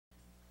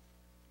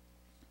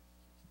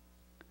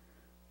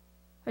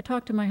I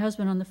talked to my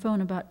husband on the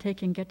phone about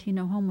taking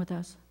Gaitino home with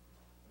us.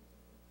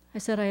 I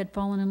said I had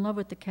fallen in love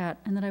with the cat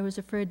and that I was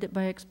afraid that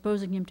by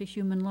exposing him to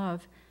human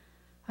love,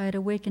 I had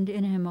awakened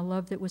in him a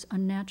love that was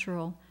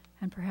unnatural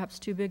and perhaps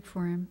too big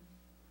for him.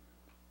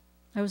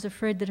 I was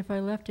afraid that if I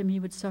left him, he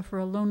would suffer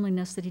a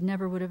loneliness that he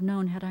never would have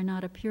known had I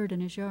not appeared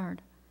in his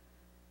yard.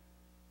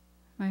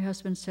 My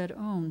husband said,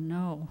 "Oh,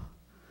 no,"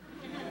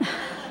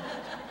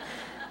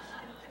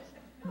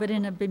 but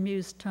in a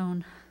bemused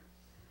tone.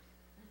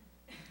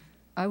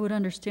 I would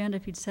understand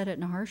if he'd said it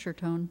in a harsher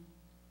tone.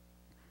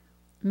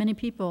 Many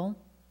people,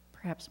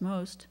 perhaps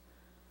most,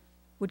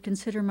 would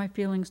consider my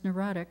feelings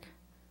neurotic,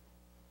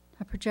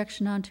 a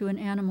projection onto an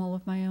animal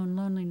of my own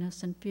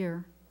loneliness and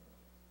fear.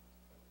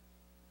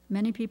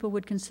 Many people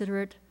would consider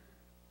it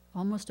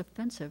almost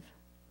offensive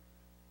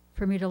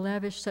for me to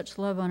lavish such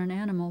love on an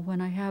animal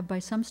when I have, by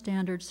some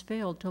standards,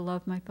 failed to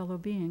love my fellow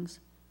beings.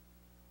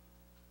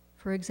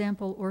 For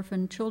example,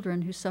 orphaned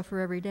children who suffer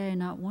every day,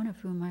 not one of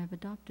whom I have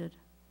adopted.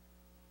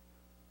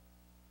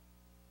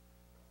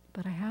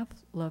 But I have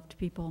loved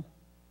people.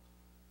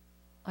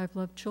 I've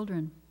loved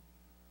children.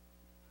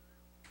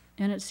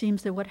 And it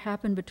seems that what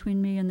happened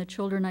between me and the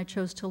children I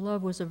chose to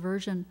love was a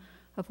version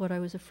of what I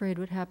was afraid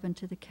would happen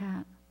to the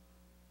cat.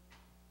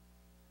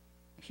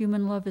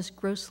 Human love is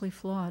grossly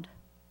flawed.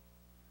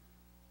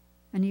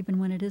 And even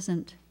when it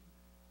isn't,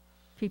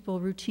 people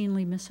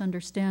routinely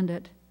misunderstand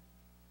it,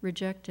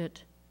 reject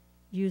it,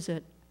 use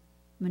it,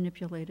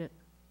 manipulate it.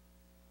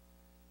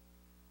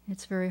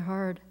 It's very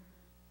hard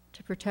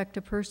to protect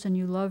a person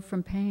you love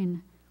from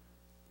pain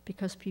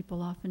because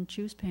people often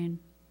choose pain.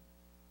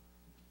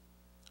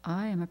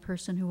 I am a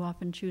person who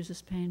often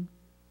chooses pain.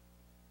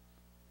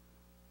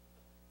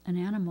 An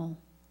animal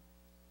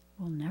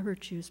will never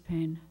choose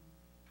pain.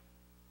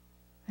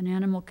 An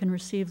animal can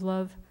receive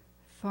love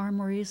far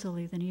more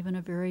easily than even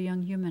a very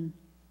young human.